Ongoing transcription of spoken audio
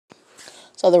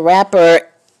So the rapper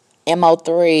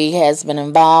MO3 has been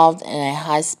involved in a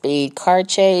high-speed car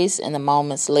chase in the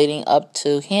moments leading up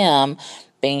to him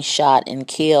being shot and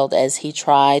killed as he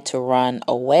tried to run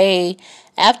away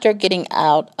after getting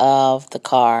out of the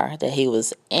car that he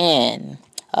was in.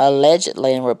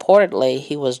 Allegedly and reportedly,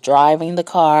 he was driving the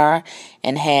car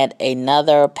and had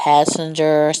another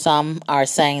passenger. Some are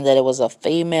saying that it was a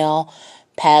female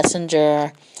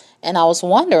passenger. And I was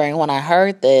wondering when I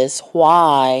heard this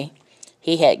why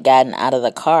he had gotten out of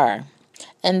the car.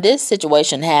 And this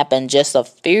situation happened just a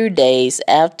few days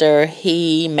after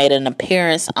he made an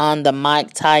appearance on the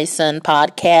Mike Tyson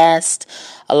podcast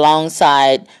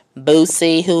alongside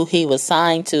Boosie, who he was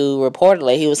signed to.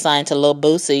 Reportedly, he was signed to Lil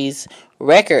Boosie's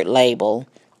record label.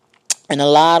 And a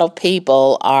lot of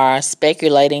people are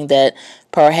speculating that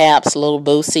perhaps Lil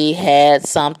Boosie had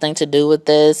something to do with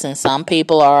this, and some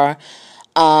people are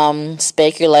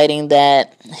speculating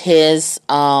that his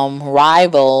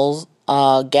rivals,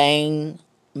 gang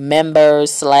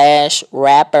members /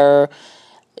 rapper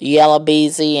Yellow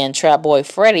Beezy and Trap Boy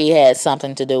Freddy had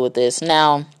something to do with this.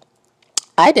 Now,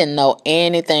 I didn't know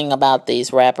anything about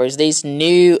these rappers, these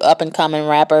new up-and-coming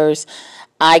rappers.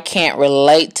 I can't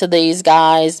relate to these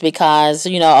guys because,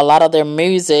 a lot of their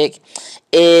music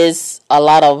is a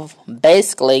lot of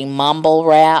basically mumble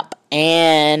rap,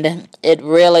 and it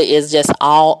really is just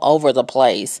all over the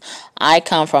place. I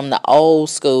come from the old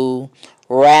school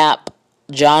rap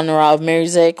genre of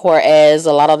music, whereas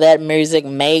a lot of that music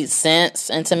made sense,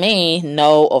 and to me,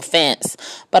 no offense,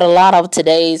 but a lot of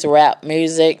today's rap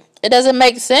music, it doesn't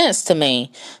make sense to me,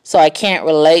 so I can't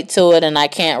relate to it and I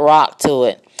can't rock to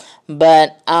it.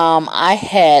 But I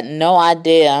had no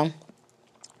idea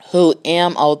who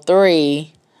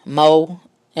MO3,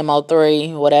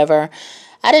 whatever.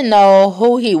 I didn't know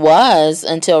who he was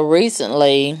until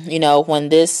recently. When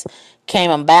this came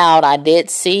about, I did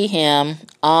see him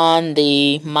on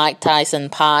the Mike Tyson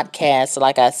podcast,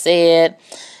 like I said.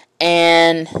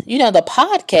 And, the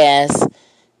podcast,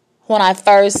 when I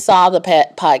first saw the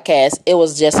podcast, it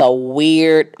was just a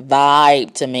weird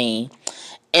vibe to me.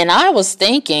 And I was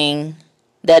thinking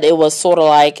that it was sort of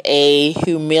like a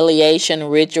humiliation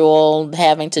ritual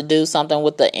having to do something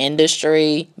with the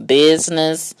industry,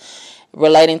 business,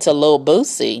 relating to Lil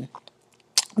Boosie.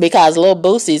 Because Lil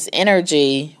Boosie's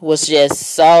energy was just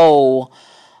so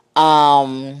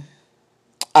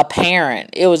apparent.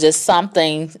 It was just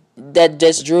something that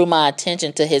just drew my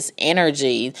attention to his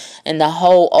energy and the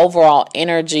whole overall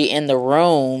energy in the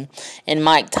room. And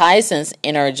Mike Tyson's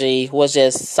energy was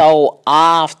just so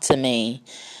off to me.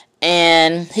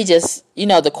 And he just,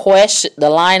 the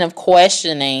line of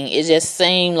questioning, it just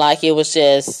seemed like it was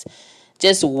just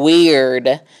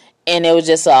weird. And it was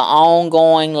just an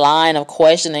ongoing line of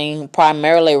questioning,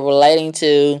 primarily relating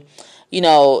to,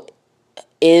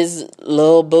 is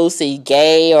Lil Boosie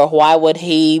gay, or why would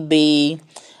he be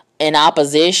in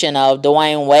opposition of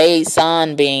Dwayne Wade's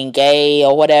son being gay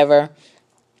or whatever.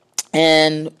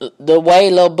 And the way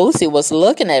Lil Boosie was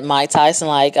looking at Mike Tyson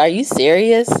like, are you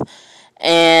serious?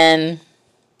 And,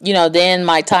 then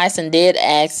Mike Tyson did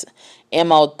ask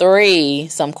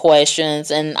MO3 some questions.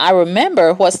 And I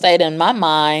remember what stayed in my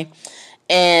mind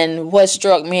and what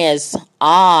struck me as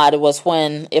odd was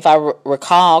when, if I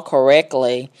recall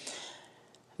correctly,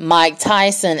 Mike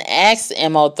Tyson asked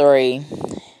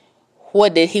MO3,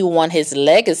 what did he want his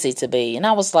legacy to be? And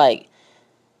I was like,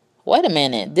 wait a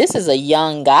minute, this is a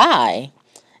young guy.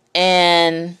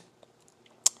 And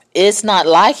it's not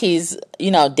like he's,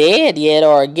 dead yet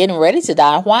or getting ready to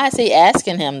die. Why is he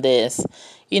asking him this?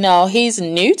 He's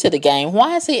new to the game.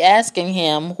 Why is he asking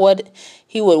him what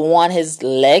he would want his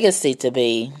legacy to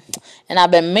be? And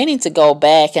I've been meaning to go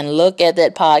back and look at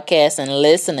that podcast and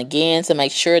listen again to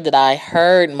make sure that I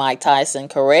heard Mike Tyson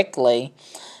correctly,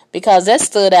 because that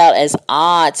stood out as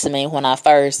odd to me when I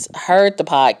first heard the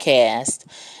podcast.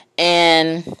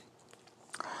 And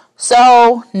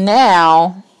so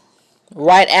now,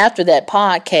 right after that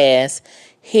podcast,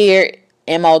 here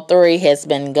MO3 has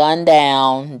been gunned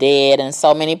down, dead, and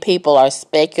so many people are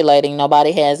speculating.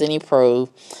 Nobody has any proof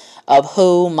of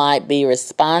who might be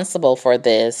responsible for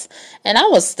this. And I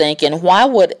was thinking, why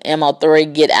would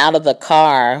MO3 get out of the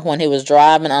car when he was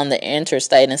driving on the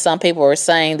interstate? And some people were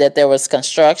saying that there was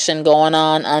construction going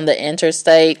on the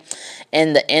interstate,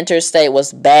 and the interstate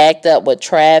was backed up with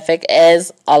traffic,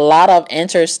 as a lot of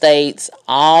interstates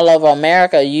all over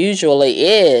America usually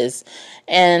is.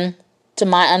 And to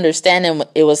my understanding,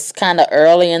 it was kind of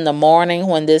early in the morning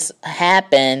when this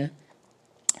happened.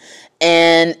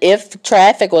 And if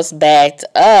traffic was backed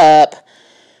up,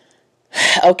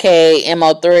 Okay,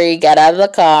 MO3 got out of the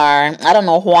car. I don't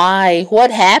know why. What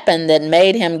happened that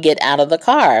made him get out of the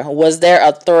car? Was there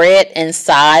a threat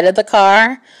inside of the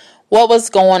car? What was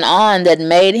going on that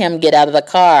made him get out of the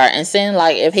car? And seeing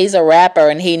like if he's a rapper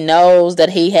and he knows that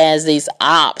he has these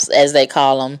ops, as they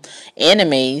call them,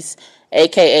 enemies,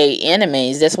 aka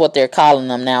enemies, that's what they're calling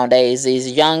them nowadays.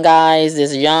 These young guys,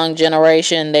 this young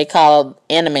generation, they call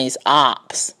enemies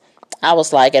ops. I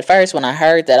was like, at first when I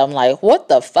heard that, I'm like, what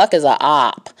the fuck is a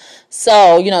op?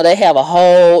 So, they have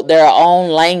their own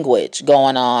language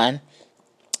going on.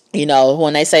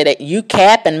 When they say that you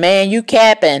capping, man, you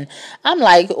capping. I'm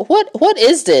like, what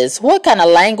is this? What kind of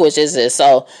language is this?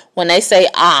 So when they say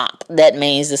op, that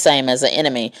means the same as an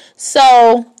enemy.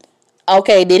 So,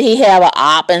 okay, did he have an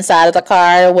op inside of the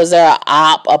car? Was there an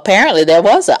op? Apparently there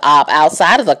was an op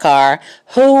outside of the car.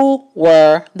 Who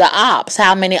were the ops?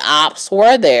 How many ops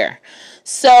were there?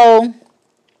 So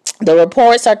the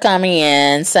reports are coming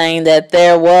in saying that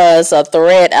there was a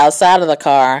threat outside of the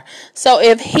car. So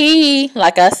if he,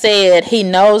 like I said, he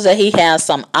knows that he has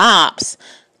some ops,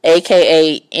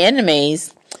 aka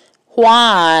enemies,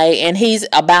 why, and he's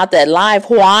about that life,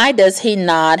 why does he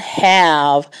not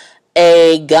have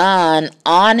a gun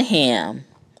on him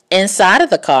inside of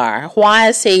the car? Why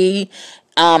is he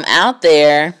out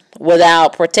there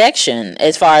without protection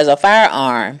as far as a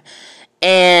firearm?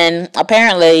 And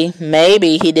apparently,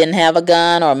 maybe he didn't have a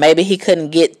gun, or maybe he couldn't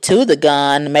get to the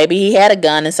gun. Maybe he had a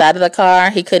gun inside of the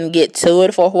car. He couldn't get to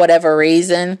it for whatever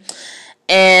reason.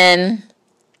 And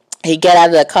he got out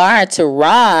of the car to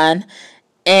run.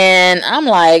 And I'm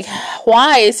like,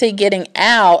 why is he getting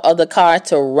out of the car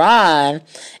to run?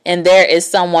 And there is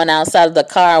someone outside of the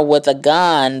car with a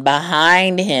gun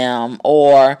behind him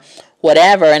or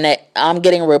whatever. And I'm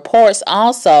getting reports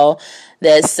also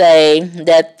that say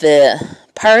that the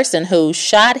person who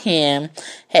shot him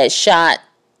had shot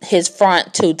his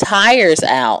front two tires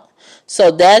out. So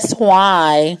that's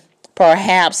why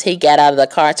perhaps he got out of the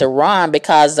car to run,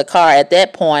 because the car at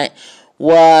that point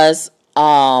was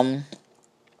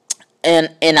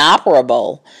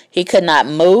inoperable. He could not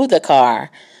move the car.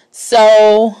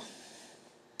 So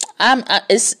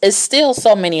it's still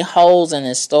so many holes in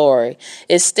this story.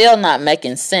 It's still not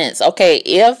making sense. Okay,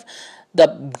 if the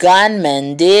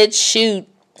gunman did shoot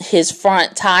his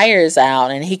front tires out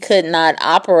and he could not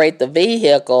operate the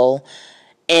vehicle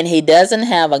and he doesn't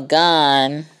have a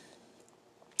gun,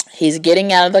 he's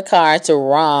getting out of the car to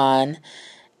run,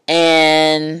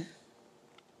 and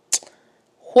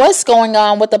what's going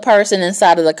on with the person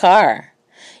inside of the car?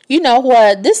 You know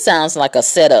what? This sounds like a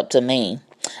setup to me.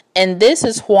 And this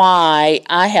is why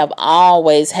I have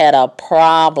always had a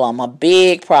problem, a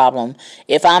big problem.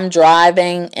 If I'm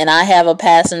driving and I have a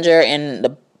passenger in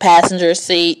the passenger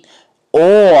seat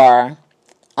or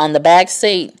on the back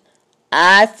seat,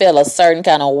 I feel a certain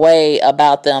kind of way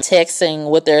about them texting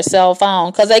with their cell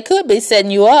phone, because they could be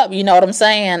setting you up. You know what I'm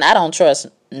saying? I don't trust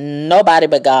nobody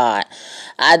but God.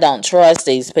 I don't trust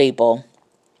these people.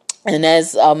 And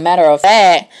as a matter of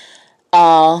fact,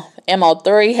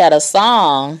 MO3 had a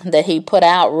song that he put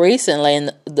out recently,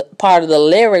 and part of the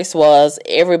lyrics was,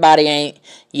 everybody ain't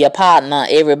your partner,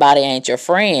 everybody ain't your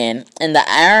friend. And the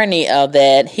irony of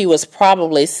that, he was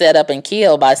probably set up and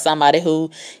killed by somebody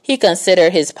who he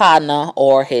considered his partner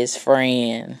or his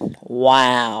friend.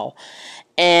 Wow.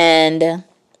 And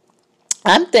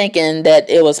I'm thinking that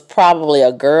it was probably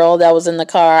a girl that was in the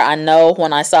car. I know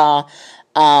when I saw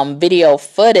video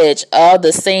footage of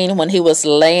the scene when he was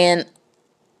laying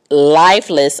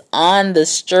lifeless on the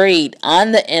street,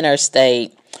 on the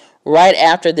interstate, right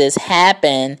after this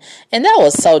happened. And that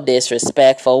was so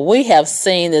disrespectful. We have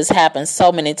seen this happen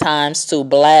so many times to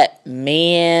black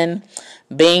men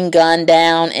being gunned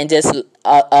down and just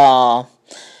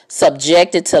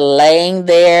subjected to laying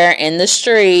there in the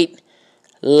street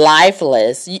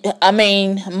lifeless. I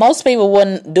mean, most people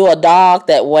wouldn't do a dog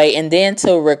that way, and then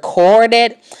to record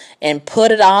it and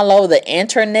put it all over the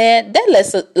internet,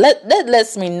 that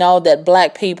lets me know that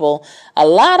black people, a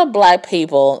lot of black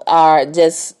people are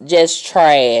just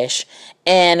trash.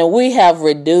 And we have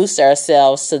reduced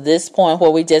ourselves to this point where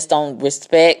we just don't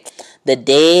respect the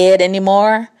dead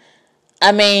anymore.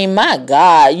 I mean, my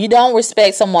God, you don't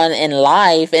respect someone in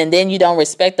life, and then you don't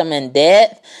respect them in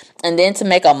death. And then to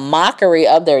make a mockery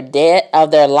of their death, of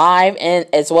their life, and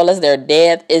as well as their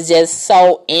death, is just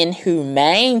so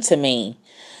inhumane to me.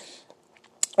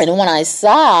 And when I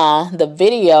saw the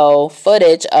video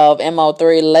footage of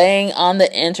MO3 laying on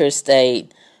the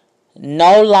interstate,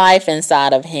 no life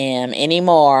inside of him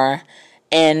anymore,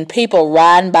 and people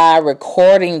riding by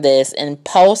recording this and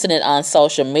posting it on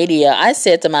social media, I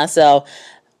said to myself,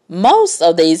 most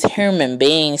of these human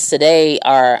beings today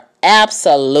are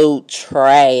absolute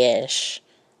trash.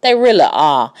 They really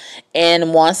are.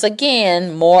 And once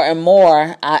again, more and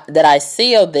more that I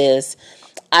see of this,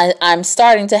 I'm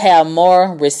starting to have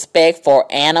more respect for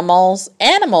animals.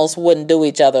 Animals wouldn't do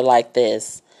each other like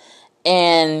this.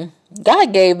 And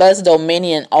God gave us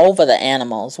dominion over the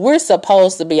animals. We're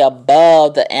supposed to be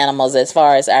above the animals as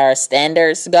far as our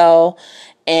standards go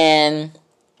and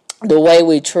the way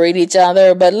we treat each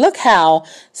other. But look how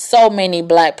so many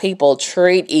black people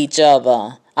treat each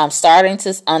other. I'm starting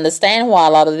to understand why a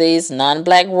lot of these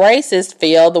non-black racists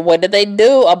feel the way that they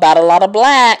do about a lot of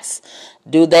blacks.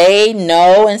 Do they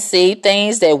know and see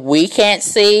things that we can't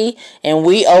see and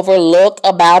we overlook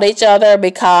about each other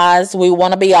because we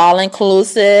want to be all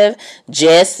inclusive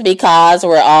just because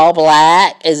we're all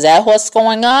black? Is that what's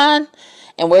going on?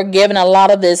 And we're giving a lot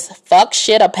of this fuck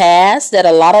shit a pass that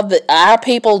a lot of our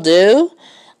people do?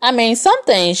 I mean, some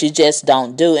things you just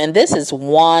don't do. And this is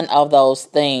one of those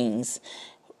things.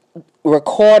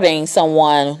 Recording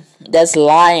someone that's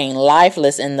lying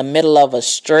lifeless in the middle of a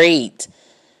street.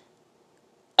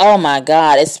 Oh my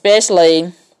God,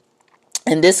 especially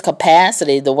in this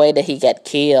capacity, the way that he got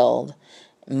killed,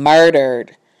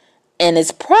 murdered. And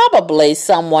it's probably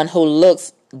someone who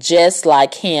looks just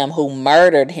like him who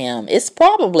murdered him. It's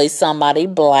probably somebody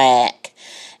black.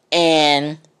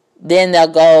 And then they'll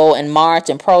go and march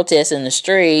and protest in the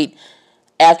street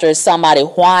after somebody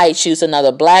white shoots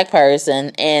another black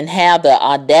person and have the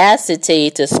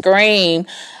audacity to scream,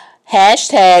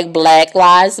 hashtag Black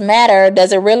Lives Matter.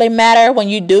 Does it really matter when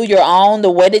you do your own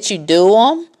the way that you do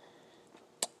them?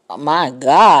 Oh my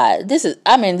God. This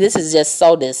is just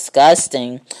so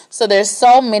disgusting. So there's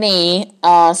so many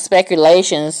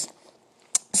speculations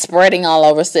spreading all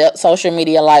over social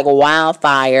media like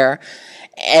wildfire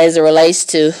as it relates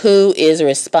to who is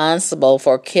responsible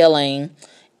for killing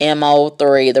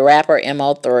MO3, the rapper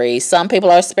MO3. Some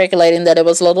people are speculating that it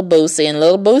was Lil Boosie, and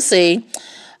Lil Boosie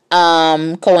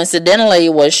coincidentally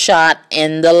was shot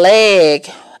in the leg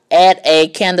at a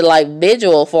candlelight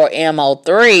vigil for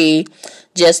MO3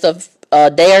 just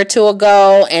a day or two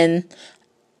ago, and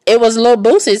it was Lil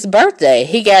Boosie's birthday.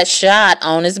 He got shot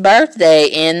on his birthday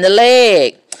in the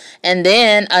leg. And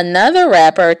then another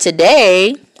rapper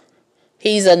today,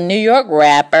 he's a New York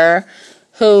rapper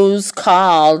who's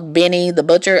called Benny the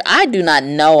Butcher. I do not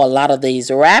know a lot of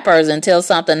these rappers until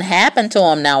something happened to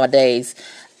them nowadays.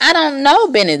 I don't know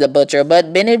Benny the Butcher,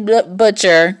 but Benny the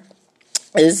Butcher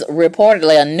is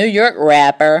reportedly a New York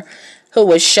rapper who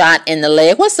was shot in the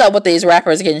leg. What's up with these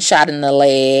rappers getting shot in the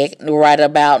leg right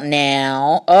about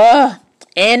now?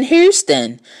 In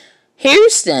Houston,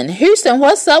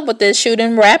 what's up with this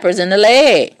shooting rappers in the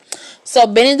leg? So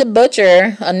Benny the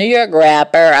Butcher, a New York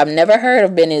rapper, I've never heard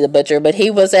of Benny the Butcher, but he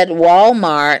was at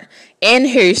Walmart in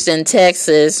Houston,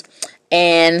 Texas,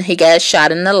 and he got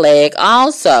shot in the leg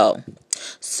also.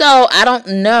 So I don't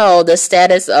know the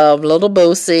status of Lil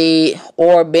Boosie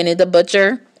or Benny the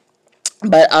Butcher,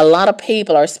 but a lot of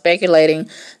people are speculating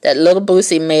that Lil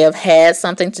Boosie may have had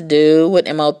something to do with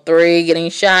MO3 getting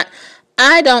shot.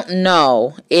 I don't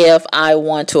know if I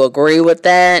want to agree with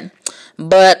that.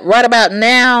 But right about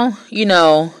now,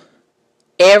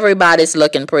 everybody's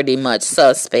looking pretty much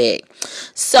suspect.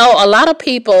 So a lot of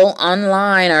people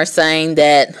online are saying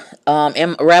that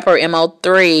rapper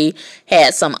MO3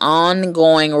 had some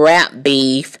ongoing rap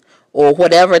beef or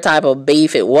whatever type of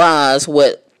beef it was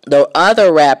with the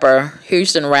other rapper,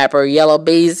 Houston rapper Yellow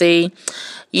Beezy.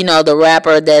 The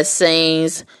rapper that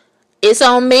sings "It's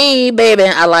on Me, baby."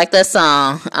 I like that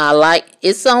song. I like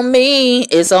 "It's on Me."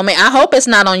 It's on me. I hope it's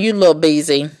not on you, Lil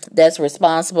Beezy, that's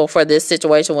responsible for this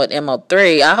situation with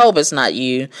MO3. I hope it's not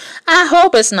you. I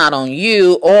hope it's not on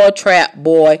you or Trap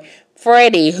Boy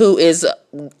Freddy, who is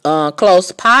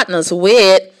close partners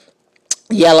with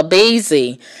Yellow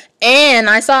Beezy.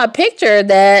 And I saw a picture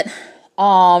that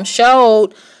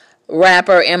showed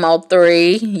rapper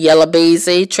MO3, Yellow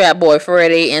Beezy, Trap Boy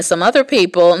Freddy, and some other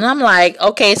people. And I'm like,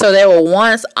 okay, so they were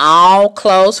once all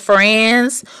close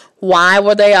friends. Why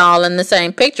were they all in the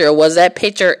same picture? Was that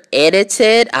picture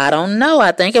edited? I don't know.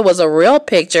 I think it was a real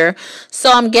picture. So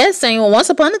I'm guessing once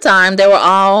upon a time they were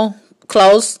all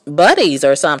close buddies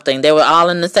or something. They were all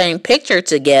in the same picture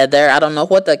together. I don't know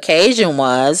what the occasion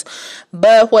was,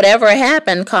 but whatever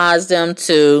happened caused them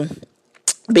to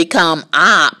become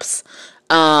ops.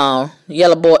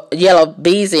 Yellow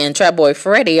Beezy and Trap Boy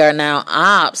Freddy are now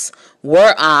ops.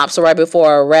 Were ops right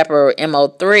before rapper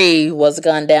MO3 was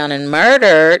gunned down and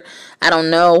murdered. I don't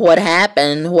know what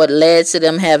happened, what led to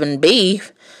them having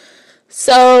beef.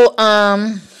 So,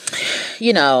 who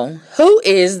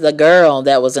is the girl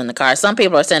that was in the car? Some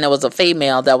people are saying it was a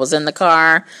female that was in the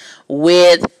car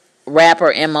with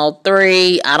rapper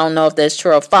MO3. I don't know if that's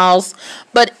true or false.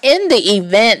 But in the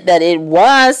event that it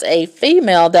was a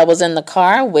female that was in the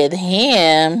car with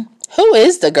him, who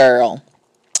is the girl?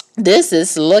 This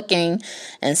is looking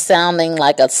and sounding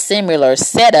like a similar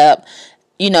setup.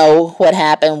 You know what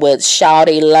happened with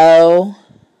Shawty Low?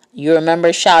 You remember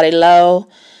Shawty Low?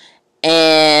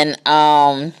 And,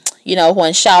 you know,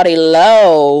 when Shawty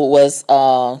Low was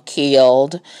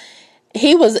killed,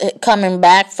 he was coming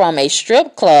back from a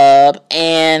strip club,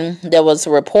 and there was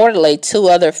reportedly 2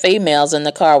 other females in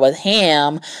the car with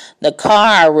him. The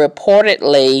car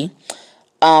reportedly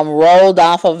rolled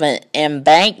off of an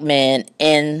embankment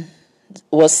and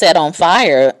was set on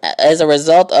fire as a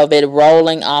result of it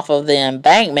rolling off of the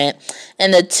embankment,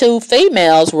 and the 2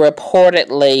 females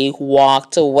reportedly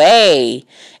walked away.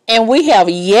 And we have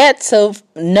yet to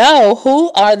know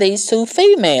who are these 2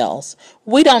 females.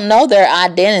 We don't know their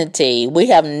identity. We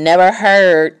have never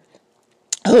heard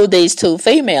who these 2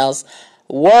 females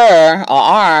were or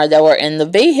are that were in the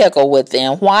vehicle with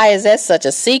them. Why is that such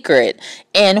a secret?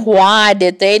 And why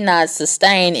did they not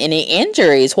sustain any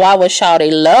injuries? Why was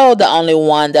Shawty Low the only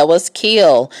one that was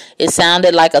killed? It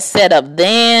sounded like a setup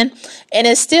then, and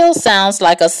it still sounds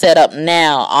like a setup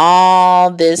now,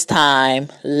 all this time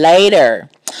later.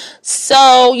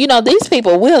 So, you know, these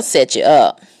people will set you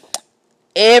up.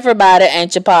 Everybody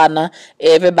ain't your partner.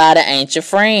 Everybody ain't your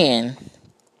friend.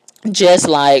 Just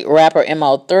like rapper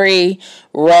MO3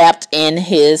 rapped in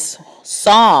his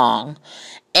song.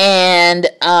 And,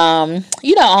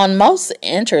 you know, on most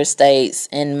interstates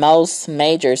in most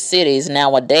major cities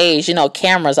nowadays, you know,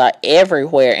 cameras are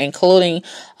everywhere, including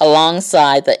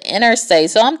alongside the interstate.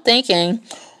 So I'm thinking,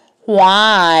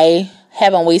 why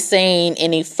haven't we seen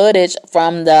any footage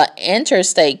from the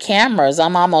interstate cameras?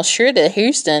 I'm almost sure that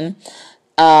Houston,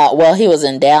 well, he was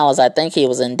in Dallas. I think he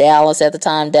was in Dallas at the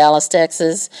time, Dallas,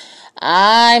 Texas.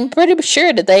 I'm pretty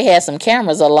sure that they had some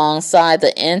cameras alongside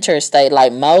the interstate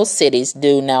like most cities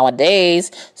do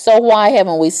nowadays. So why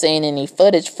haven't we seen any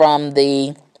footage from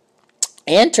the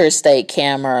interstate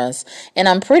cameras? And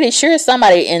I'm pretty sure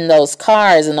somebody in those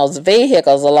cars and those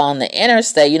vehicles along the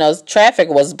interstate, you know, traffic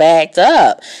was backed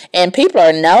up and people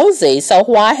are nosy. So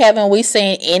why haven't we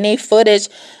seen any footage,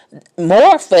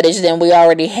 more footage than we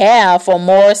already have for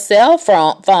more cell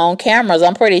phone cameras?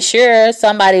 I'm pretty sure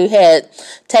somebody had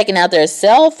taken out their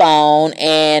cell phone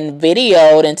and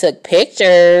videoed and took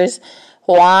pictures.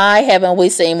 Why haven't we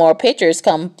seen more pictures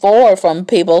come forward from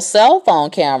people's cell phone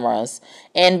cameras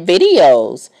and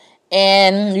videos?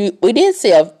 And we did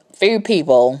see a few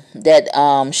people that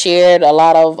shared a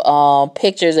lot of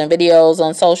pictures and videos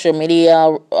on social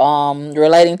media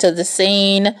relating to the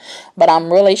scene, but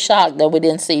I'm really shocked that we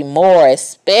didn't see more,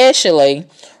 especially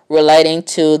relating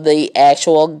to the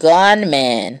actual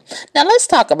gunman. Now let's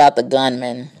talk about the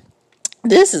gunman.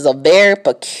 This is a very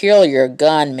peculiar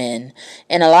gunman,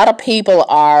 and a lot of people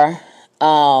are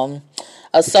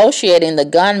associating the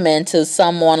gunman to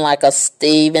someone like a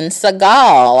Steven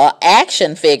Seagal, an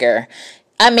action figure.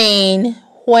 I mean,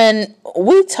 when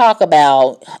we talk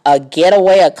about a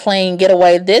getaway, a clean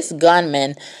getaway, this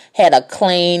gunman had a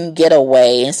clean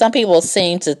getaway. And some people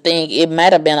seem to think it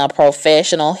might have been a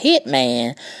professional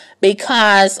hitman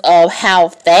because of how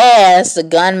fast the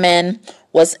gunman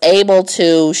was able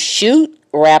to shoot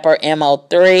rapper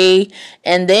MO3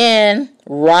 and then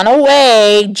run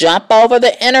away, jump over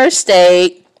the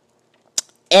interstate,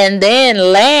 and then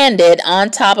landed on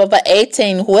top of an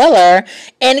 18-wheeler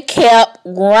and kept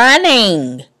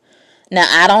running. Now,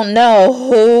 I don't know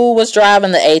who was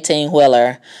driving the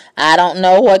 18-wheeler. I don't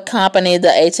know what company the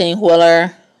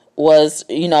 18-wheeler was,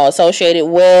 you know, associated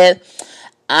with.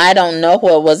 I don't know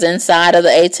what was inside of the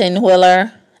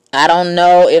 18-wheeler. I don't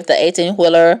know if the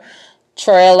 18-wheeler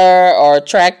trailer or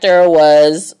tractor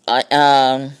was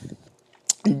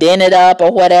dented up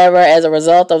or whatever as a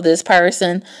result of this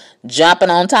person jumping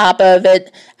on top of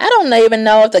it. I don't even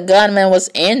know if the gunman was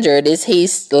injured. Is he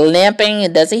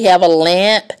limping? Does he have a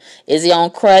limp? Is he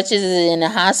on crutches? Is he in the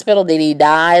hospital? Did he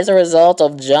die as a result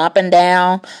of jumping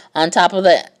down on top of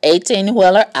the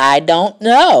 18-wheeler? I don't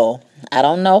know. I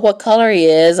don't know what color he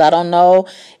is. I don't know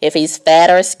if he's fat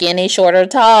or skinny, short or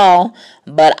tall.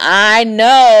 But I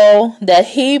know that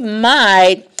he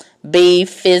might be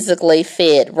physically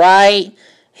fit, right?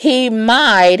 He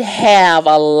might have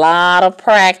a lot of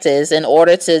practice in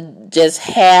order to just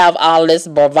have all this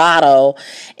bravado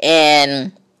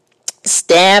and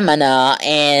stamina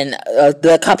and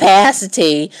the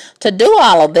capacity to do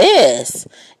all of this.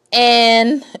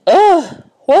 And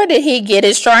where did he get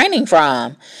his training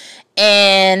from?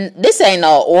 And this ain't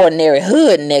no ordinary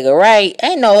hood nigga, right?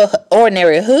 Ain't no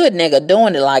ordinary hood nigga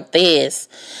doing it like this.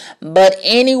 But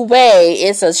anyway,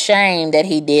 it's a shame that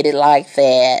he did it like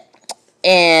that.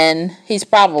 And he's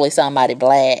probably somebody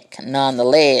black,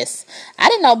 nonetheless. I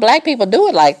didn't know black people do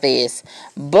it like this.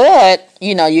 But,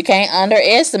 you can't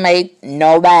underestimate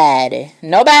nobody.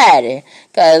 Nobody.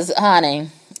 Because, honey,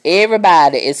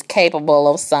 everybody is capable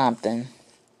of something.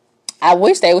 I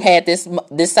wish they had this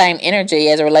same energy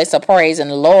as it relates to praising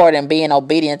the Lord and being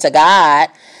obedient to God.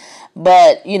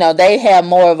 But, they have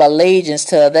more of allegiance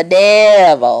to the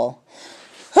devil.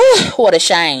 What a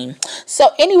shame.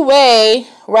 So anyway,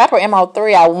 rapper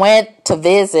MO3, I went to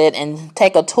visit and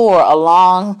take a tour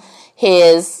along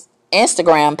his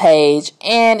Instagram page,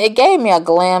 and it gave me a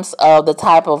glimpse of the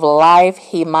type of life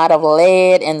he might have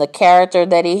led and the character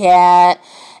that he had.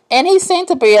 And he seemed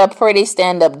to be a pretty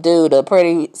stand-up dude, a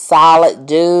pretty solid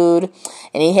dude.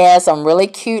 And he had some really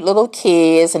cute little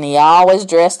kids, and he always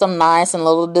dressed them nice in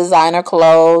little designer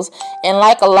clothes. And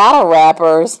like a lot of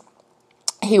rappers,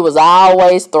 he was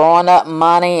always throwing up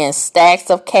money, and stacks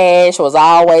of cash was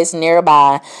always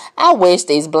nearby. I wish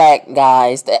these black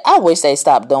guys, I wish they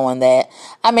stopped doing that.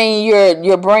 I mean,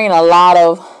 you're bringing a lot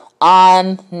of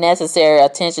unnecessary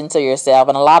attention to yourself,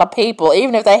 and a lot of people,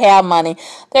 even if they have money,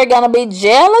 they're gonna be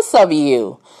jealous of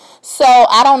you. So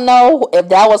I don't know if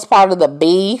that was part of the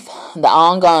beef, the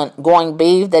ongoing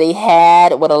beef that he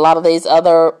had with a lot of these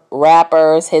other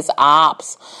rappers, his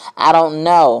ops. I don't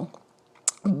know.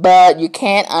 But you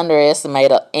can't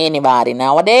underestimate anybody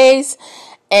nowadays.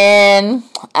 And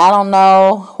I don't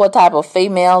know what type of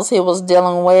females he was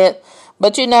dealing with.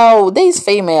 But these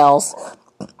females,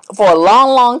 for a long,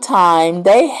 long time,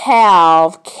 they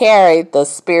have carried the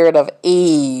spirit of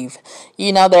Eve.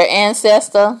 Their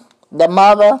ancestor, the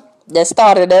mother that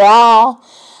started it all.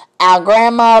 Our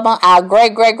grandmother, our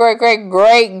great, several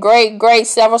great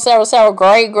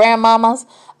grandmamas.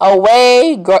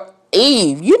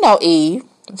 Eve, Eve.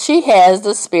 She has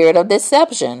the spirit of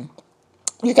deception.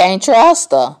 You can't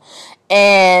trust her.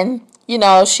 And,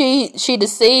 she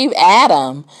deceived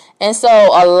Adam. And so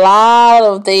a lot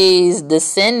of these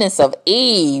descendants of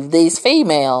Eve, these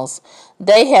females,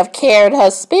 they have carried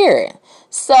her spirit.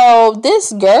 So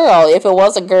this girl, if it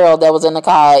was a girl that was in the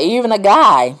car, even a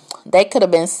guy, they could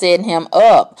have been setting him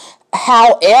up.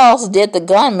 How else did the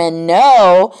gunman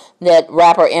know that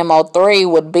rapper MO3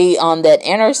 would be on that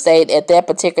interstate at that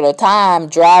particular time,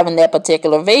 driving that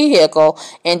particular vehicle,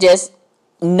 and just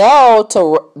know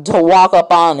to walk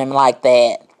up on him like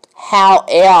that? How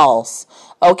else?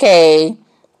 Okay,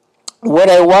 were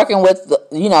they working with,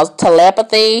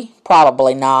 telepathy?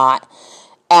 Probably not.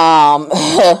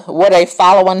 Were they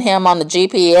following him on the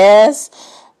GPS?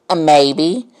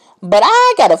 Maybe. But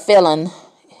I got a feeling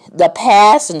the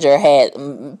passenger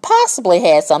possibly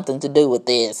had something to do with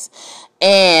this.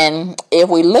 And if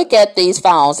we look at these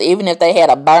phones, even if they had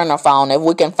a burner phone, if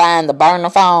we can find the burner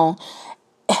phone,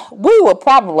 we would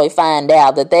probably find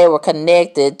out that they were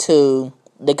connected to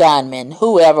the gunman,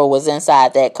 whoever was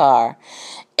inside that car.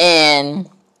 And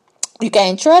you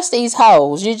can't trust these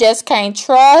hoes. You just can't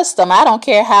trust them. I don't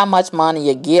care how much money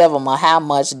you give them or how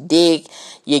much dick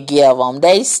you give them.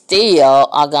 They still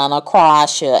are gonna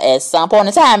cross you at some point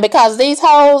in time, because these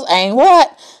hoes ain't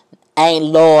what? Ain't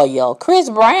loyal. Chris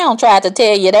Brown tried to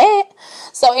tell you that.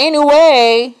 So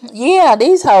anyway, yeah,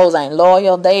 these hoes ain't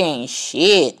loyal. They ain't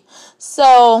shit.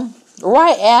 So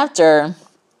right after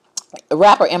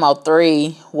rapper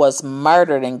MO3 was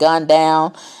murdered and gunned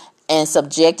down and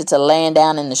subjected to laying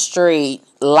down in the street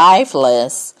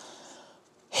lifeless,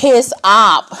 his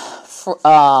Trap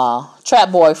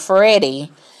Boy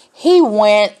Freddy, he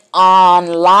went on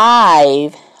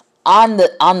live on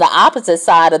the opposite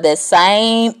side of that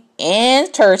same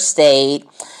interstate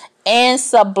and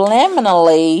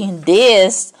subliminally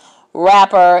dissed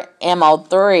rapper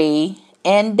MO3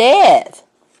 in death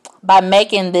by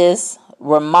making this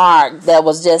remark that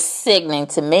was just sickening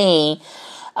to me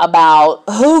about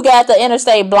who got the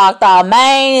interstate blocked off.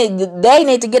 Man, they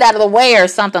need to get out of the way or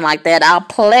something like that. I'll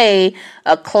play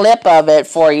a clip of it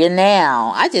for you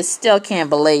now. I just still can't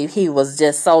believe he was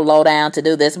just so low down to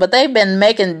do this. But they've been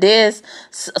making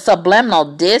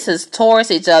subliminal disses towards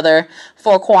each other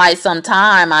for quite some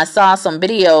time. I saw some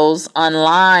videos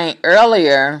online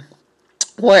earlier,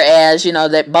 whereas,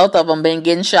 that both of them been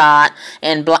getting shot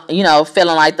and,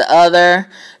 feeling like the other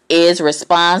is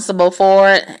responsible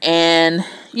for it. And,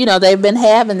 they've been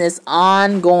having this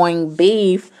ongoing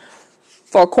beef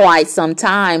for quite some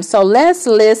time. So let's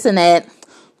listen at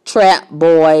Trap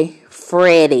Boy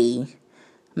Freddy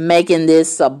making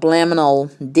this subliminal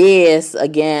diss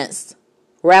against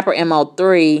rapper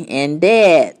MO3 in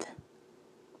death.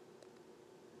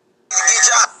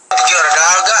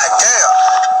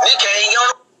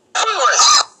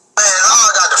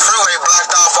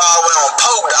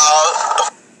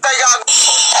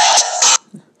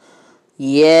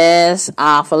 Yes,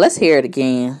 awful. Let's hear it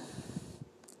again.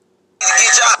 Get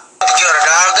y'all together,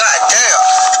 dog. Goddamn.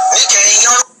 We can't even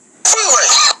get on the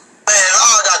freeway. Man,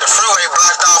 all got the freeway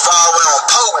blocked off all the way on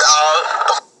Pope, dog.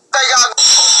 They got.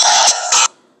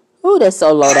 Ooh, that's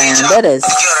so low down. That is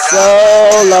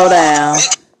so low down.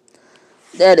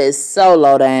 That is so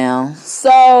low down.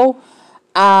 So,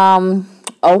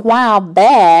 a while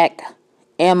back,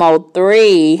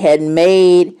 MO3 had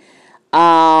made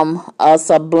a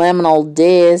subliminal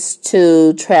diss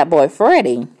to Trap Boy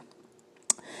Freddy.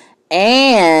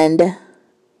 And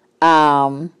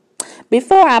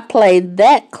before I played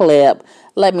that clip,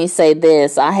 let me say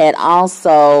this. I had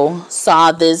also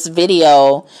saw this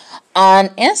video on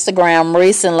Instagram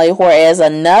recently, whereas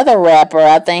another rapper,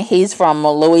 I think he's from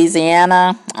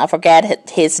Louisiana, I forgot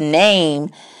his name,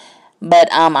 but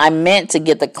I meant to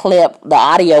get the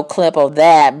audio clip of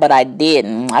that, but I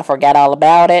didn't. I forgot all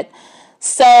about it.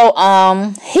 So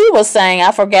he was saying,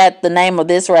 I forgot the name of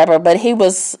this rapper, but he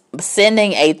was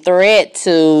sending a threat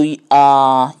to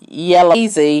Yellow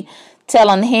Easy,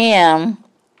 telling him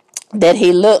that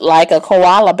he looked like a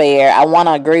koala bear. I want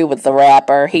to agree with the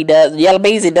rapper. He does. Yellow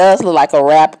Beezy does look like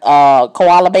a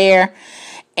koala bear.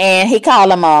 And he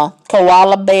called him a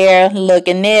koala bear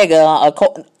looking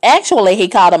nigga. Actually, he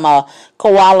called him a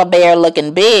koala bear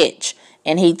looking bitch.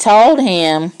 And he told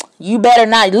him, you better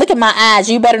not, look at my eyes,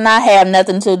 you better not have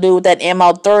nothing to do with that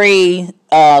MO3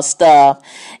 stuff.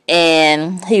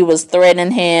 And he was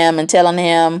threatening him and telling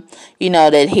him, you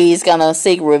know, that he's going to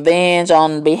seek revenge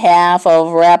on behalf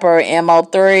of rapper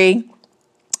MO3.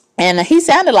 And he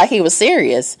sounded like he was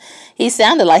serious. He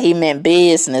sounded like he meant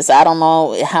business. I don't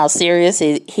know how serious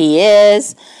he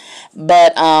is,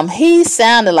 but he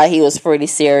sounded like he was pretty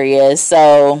serious.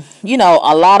 So, you know,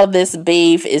 a lot of this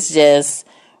beef is just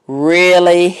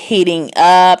really heating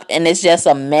up, and it's just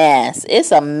a mess.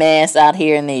 It's a mess out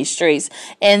here in these streets.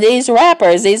 And these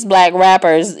rappers, these black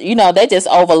rappers, you know, they just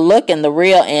overlooking the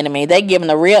real enemy. They giving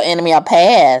the real enemy a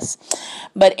pass.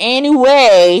 But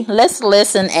anyway, let's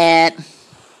listen at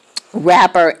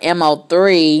rapper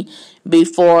MO3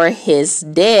 before his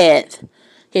death,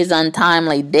 his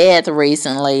untimely death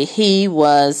recently. He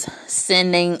was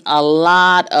sending a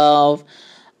lot of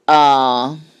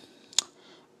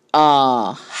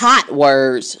hot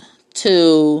words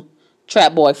to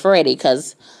Trap Boy Freddy,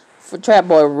 because Trap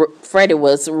Boy Freddy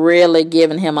was really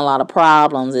giving him a lot of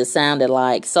problems, it sounded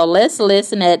like. So let's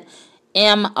listen at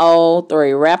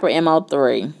MO3, rapper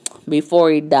MO3. Before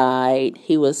he died,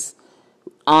 he was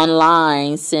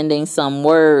online sending some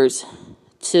words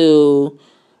to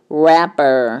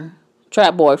rapper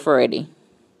Trap Boy Freddy.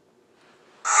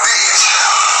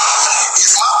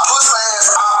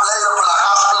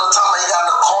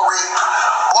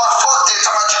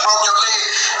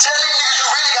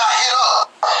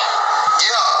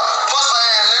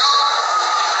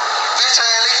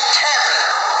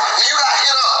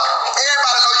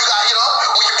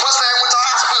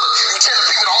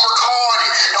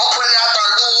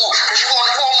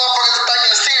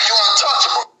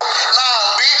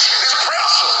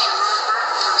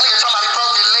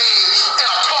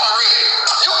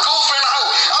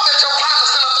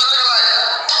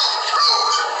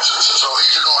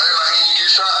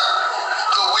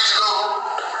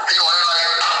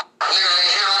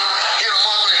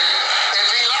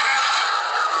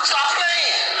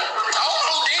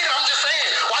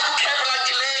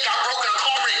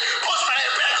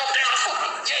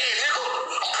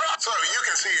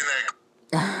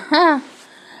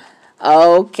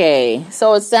 Okay,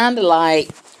 so it sounded like,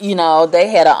 you know, they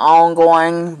had an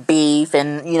ongoing beef,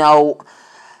 and, you know,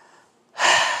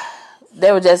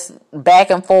 they were just back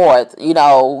and forth, you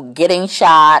know, getting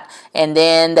shot, and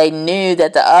then they knew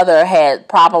that the other had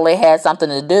probably had something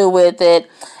to do with it,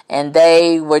 and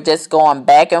they were just going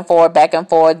back and forth,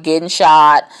 getting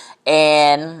shot.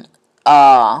 And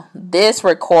this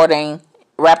recording,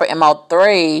 rapper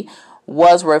MO3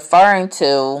 was referring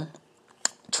to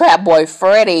Trap Boy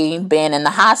Freddy being in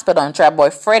the hospital, and Trap Boy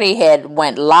Freddy had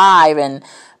went live and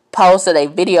posted a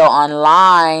video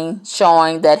online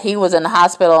showing that he was in the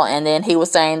hospital, and then he was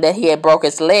saying that he had broke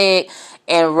his leg,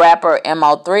 and rapper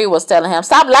MO3 was telling him,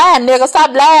 stop lying,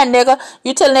 nigga,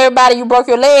 you telling everybody you broke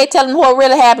your leg, tell them what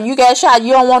really happened, you got shot,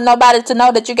 you don't want nobody to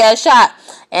know that you got shot,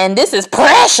 and this is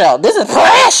pressure,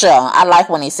 I like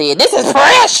when he said, this is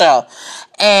pressure.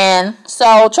 And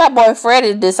so Trap Boy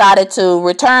Freddy decided to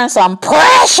return some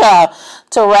pressure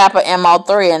to rapper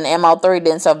MO3, and MO3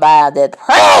 didn't survive that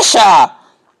pressure.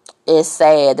 It's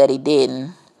sad that he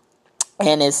didn't.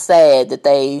 And it's sad that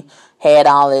they had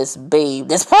all this beef.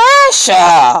 This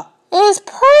pressure. It's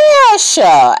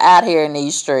pressure out here in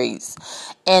these streets.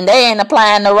 And they ain't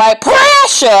applying the right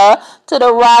pressure to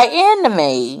the right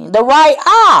enemy, the right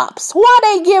ops. Why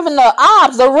they giving the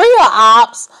ops, the real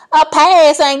ops, a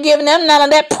pass? Ain't giving them none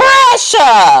of that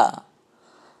pressure.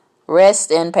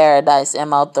 Rest in paradise,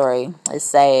 MO3. It's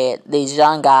sad. These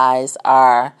young guys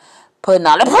are putting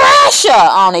all the pressure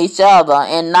on each other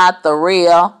and not the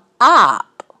real op.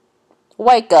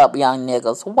 Wake up, young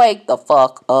niggas. Wake the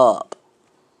fuck up.